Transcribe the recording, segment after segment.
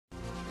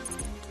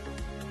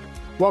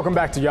Welcome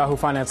back to Yahoo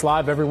Finance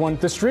Live, everyone.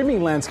 The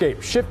streaming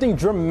landscape shifting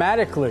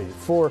dramatically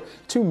for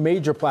two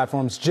major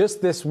platforms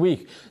just this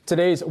week.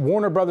 Today's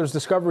WarnerBros.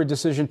 Discovery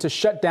decision to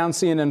shut down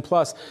CNN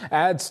Plus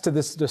adds to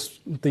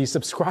the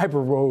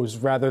subscriber woes,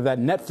 that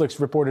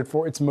Netflix reported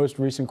for its most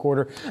recent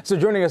quarter. So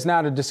joining us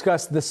now to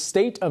discuss the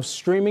state of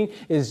streaming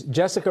is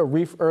Jessica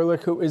Reif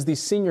Ehrlich, who is the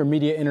senior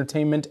media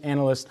entertainment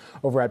analyst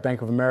over at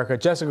Bank of America.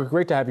 Jessica,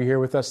 great to have you here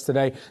with us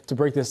today to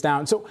break this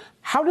down. So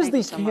how does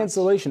the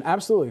cancellation,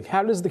 absolutely,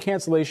 how does the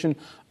cancellation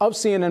of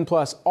CNN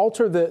Plus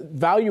alter the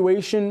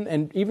valuation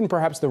and even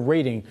perhaps the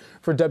rating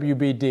for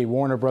WBD,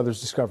 Warner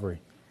Brothers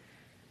Discovery?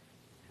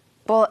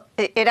 Well,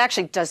 it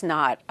actually does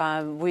not.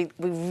 We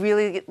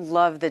really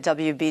love the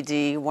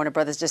WBD, Warner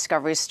Brothers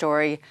Discovery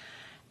story,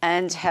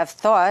 and have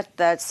thought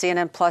that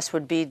CNN Plus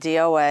would be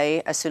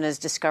DOA as soon as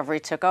Discovery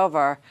took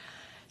over.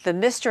 The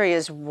mystery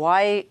is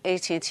why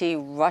AT&T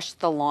rushed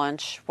the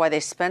launch, why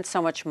they spent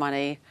so much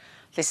money.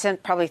 They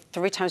spent probably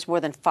 3 times more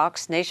than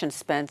Fox Nation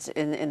spent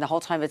in the whole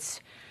time it's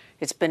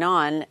been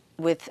on,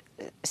 with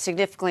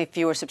significantly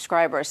fewer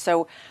subscribers.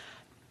 So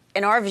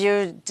in our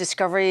view,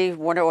 Discovery,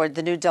 Warner, or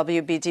the new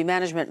WBD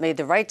management made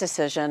the right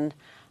decision,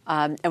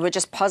 and we're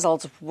just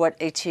puzzled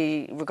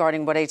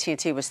regarding what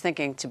AT&T was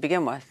thinking to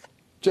begin with.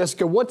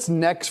 Jessica, what's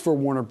next for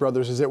Warner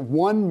Brothers? Is it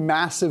one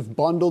massive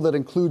bundle that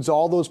includes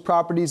all those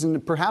properties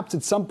and perhaps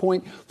at some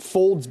point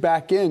folds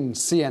back in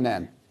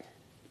CNN?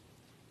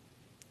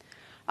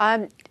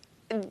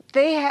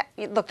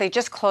 They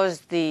just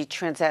closed the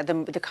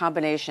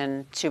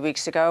combination 2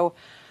 weeks ago.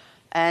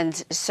 And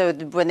so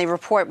when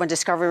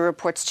Discovery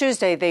reports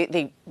Tuesday,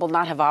 they will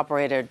not have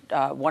operated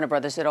Warner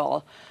Brothers at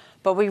all.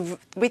 But we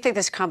think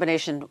this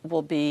combination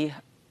will be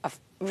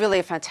really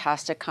a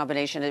fantastic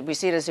combination. We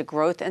see it as a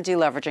growth and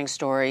deleveraging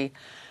story.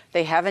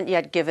 They haven't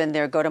yet given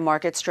their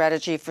go-to-market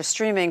strategy for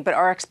streaming, but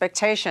our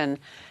expectation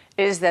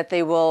is that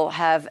they will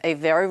have a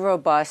very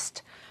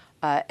robust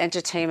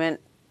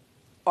entertainment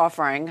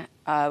offering,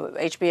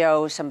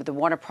 HBO, some of the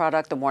Warner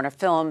product, the Warner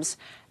films,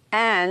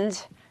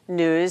 and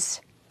news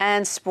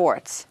and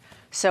sports.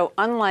 So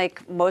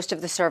unlike most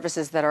of the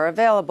services that are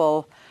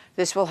available,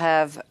 this will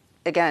have,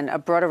 again, a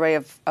broad array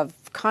of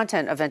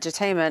content of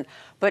entertainment,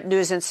 but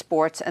news and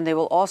sports, and they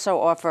will also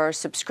offer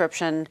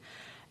subscription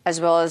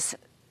as well as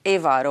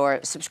AVOD,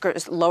 or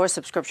lower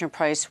subscription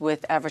price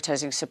with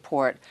advertising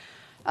support.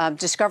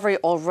 Discovery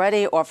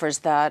already offers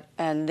that,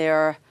 and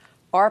their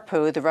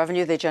ARPU, the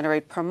revenue they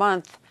generate per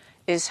month,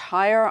 is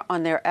higher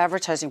on their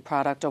advertising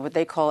product, or what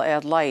they call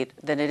Ad Light,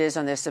 than it is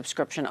on their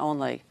subscription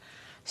only.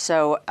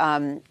 So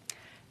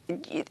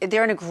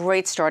they're in a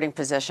great starting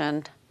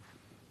position.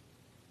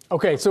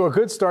 Okay, so a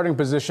good starting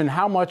position.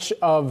 How much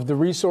of the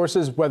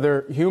resources,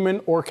 whether human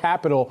or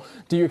capital,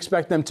 do you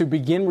expect them to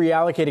begin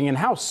reallocating, and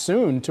how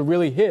soon to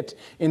really hit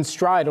in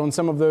stride on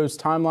some of those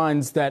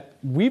timelines that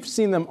we've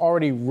seen them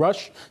already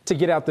rush to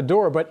get out the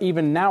door, but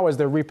even now as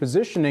they're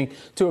repositioning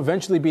to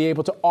eventually be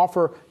able to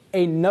offer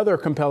another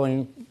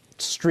compelling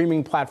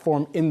streaming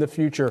platform in the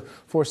future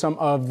for some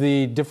of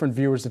the different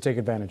viewers to take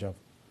advantage of?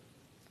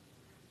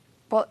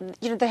 Well,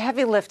 the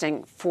heavy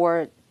lifting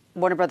for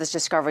Warner Brothers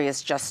Discovery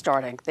is just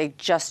starting. They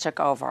just took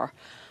over.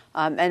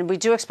 And we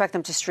do expect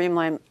them to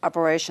streamline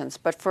operations.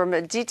 But from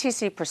a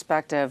DTC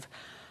perspective,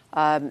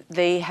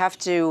 they have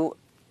to,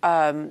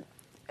 have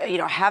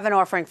an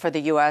offering for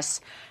the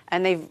U.S.,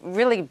 and they've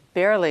really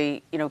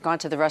barely, gone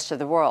to the rest of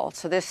the world.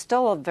 So there's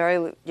still a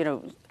very,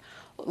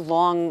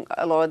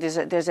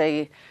 there's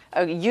a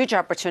huge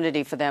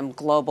opportunity for them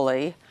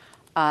globally.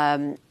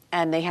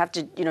 And they have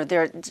to,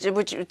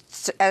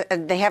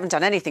 they haven't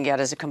done anything yet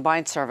as a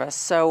combined service.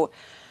 So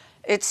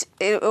it's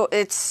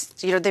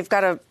they've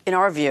got in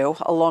our view,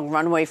 a long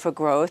runway for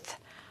growth,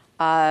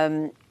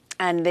 and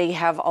they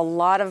have a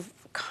lot of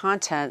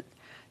content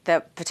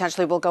that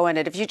potentially will go in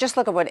it. If you just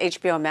look at what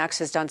HBO Max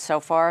has done so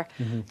far,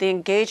 the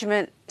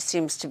engagement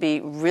seems to be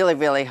really,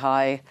 really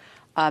high,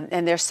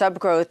 and their sub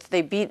growth,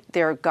 they beat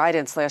their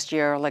guidance last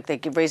year. Like,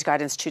 they raised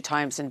guidance 2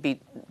 times and beat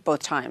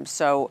both times.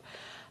 So.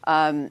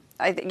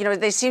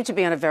 They seem to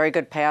be on a very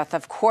good path.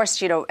 Of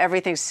course,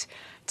 everything's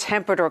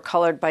tempered or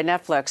colored by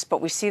Netflix,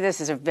 but we see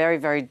this as a very,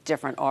 very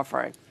different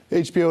offering.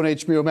 HBO and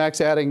HBO Max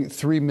adding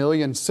 3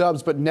 million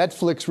subs, but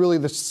Netflix really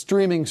the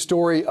streaming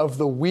story of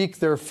the week,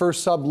 their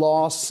first sub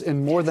loss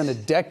in more than a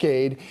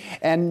decade.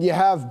 And you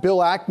have Bill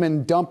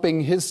Ackman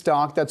dumping his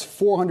stock. That's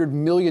 $400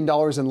 million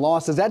in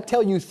loss. Does that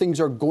tell you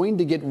things are going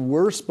to get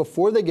worse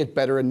before they get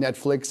better in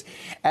Netflix?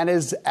 And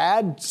is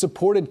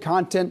ad-supported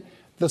content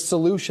the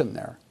solution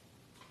there?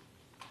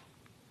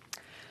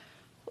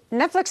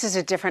 Netflix is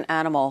a different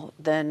animal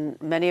than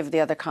many of the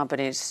other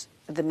companies,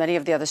 many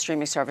of the other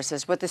streaming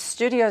services. What the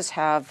studios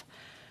have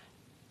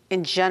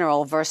in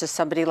general versus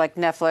somebody like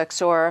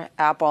Netflix or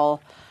Apple,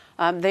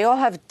 they all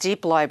have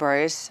deep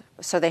libraries.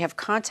 So they have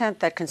content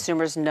that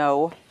consumers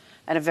know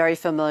and are very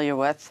familiar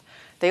with.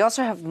 They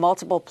also have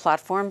multiple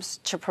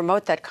platforms to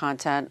promote that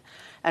content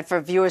and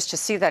for viewers to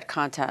see that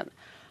content.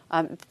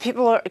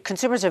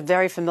 Consumers are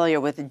very familiar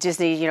with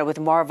Disney, with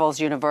Marvel's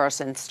universe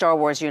and Star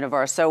Wars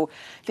universe. So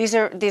these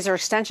are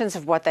extensions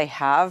of what they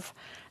have,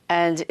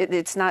 and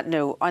it's not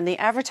new. On the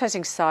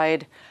advertising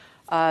side,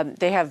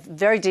 they have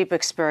very deep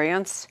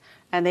experience,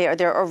 and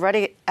they're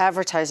already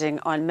advertising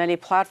on many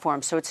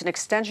platforms. So it's an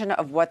extension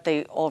of what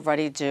they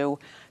already do.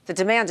 The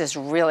demand is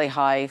really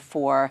high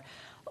for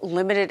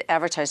limited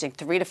advertising,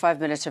 3 to 5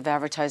 minutes of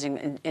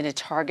advertising in a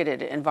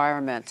targeted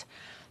environment.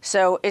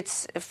 So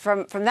it's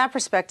from that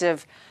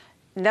perspective,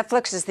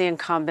 Netflix is the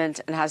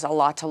incumbent and has a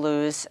lot to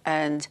lose.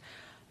 And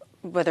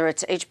whether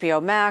it's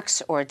HBO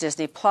Max or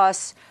Disney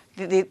Plus,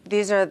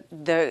 these are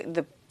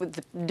the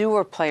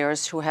newer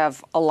players who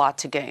have a lot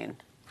to gain.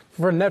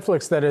 For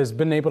Netflix, that has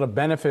been able to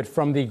benefit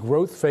from the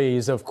growth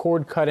phase of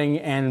cord cutting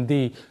and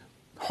the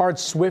hard,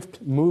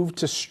 swift move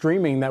to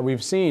streaming that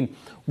we've seen,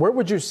 where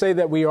would you say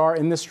that we are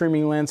in the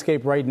streaming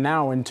landscape right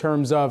now in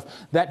terms of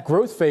that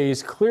growth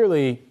phase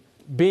clearly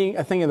being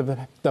a thing of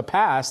the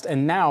past,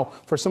 and now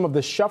for some of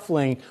the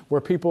shuffling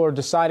where people are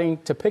deciding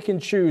to pick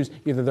and choose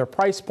either their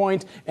price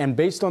point and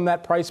based on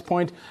that price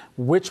point,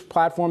 which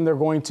platform they're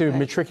going to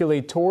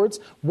matriculate towards?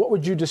 What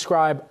would you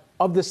describe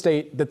of the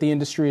state that the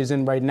industry is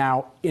in right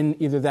now in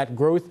either that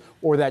growth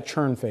or that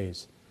churn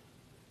phase?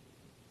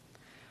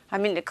 I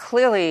mean,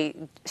 clearly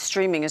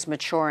streaming is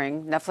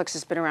maturing. Netflix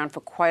has been around for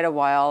quite a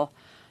while.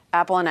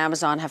 Apple and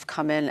Amazon have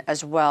come in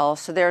as well.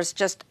 So there's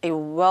just a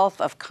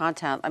wealth of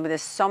content. I mean,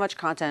 there's so much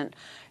content.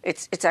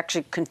 It's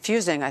actually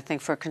confusing, I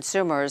think, for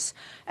consumers,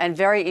 and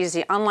very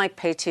easy, unlike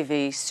pay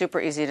TV, super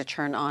easy to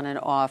turn on and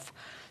off.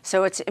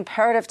 So it's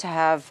imperative to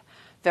have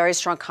very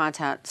strong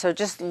content. So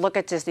just look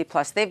at Disney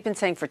Plus. They've been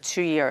saying for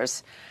 2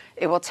 years,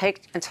 it will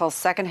take until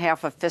second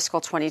half of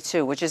fiscal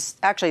 22, which is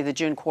actually the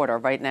June quarter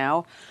right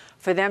now,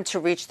 for them to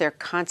reach their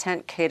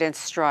content cadence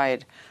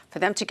stride, for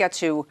them to get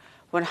to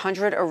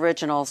 100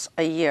 originals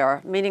a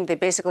year, meaning they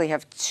basically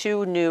have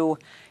 2 new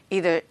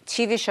either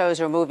TV shows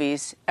or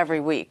movies every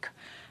week.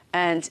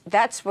 And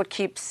that's what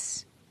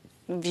keeps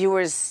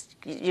viewers,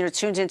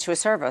 tuned into a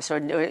service, or,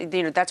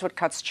 that's what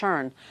cuts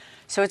churn.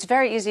 So it's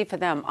very easy for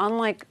them.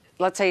 Unlike,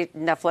 let's say,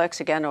 Netflix,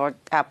 again, or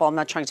Apple, I'm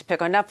not trying to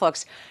pick on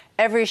Netflix,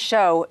 every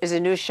show is a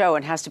new show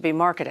and has to be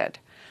marketed.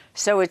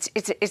 So it's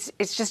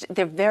just,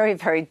 they're very,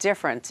 very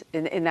different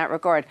in that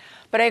regard.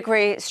 But I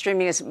agree,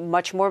 streaming is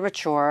much more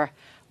mature.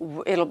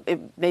 It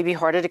may be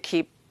harder to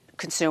keep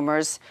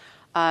consumers.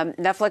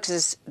 Netflix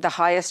is the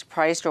highest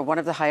priced or one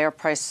of the higher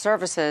priced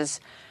services.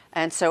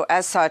 And so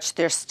as such,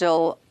 there's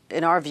still,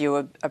 in our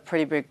view, a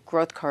pretty big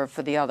growth curve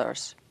for the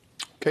others.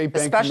 Okay,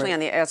 especially on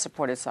the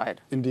ad-supported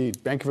side.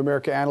 Indeed. Bank of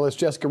America analyst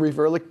Jessica Reif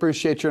Ehrlich,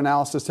 appreciate your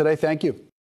analysis today. Thank you.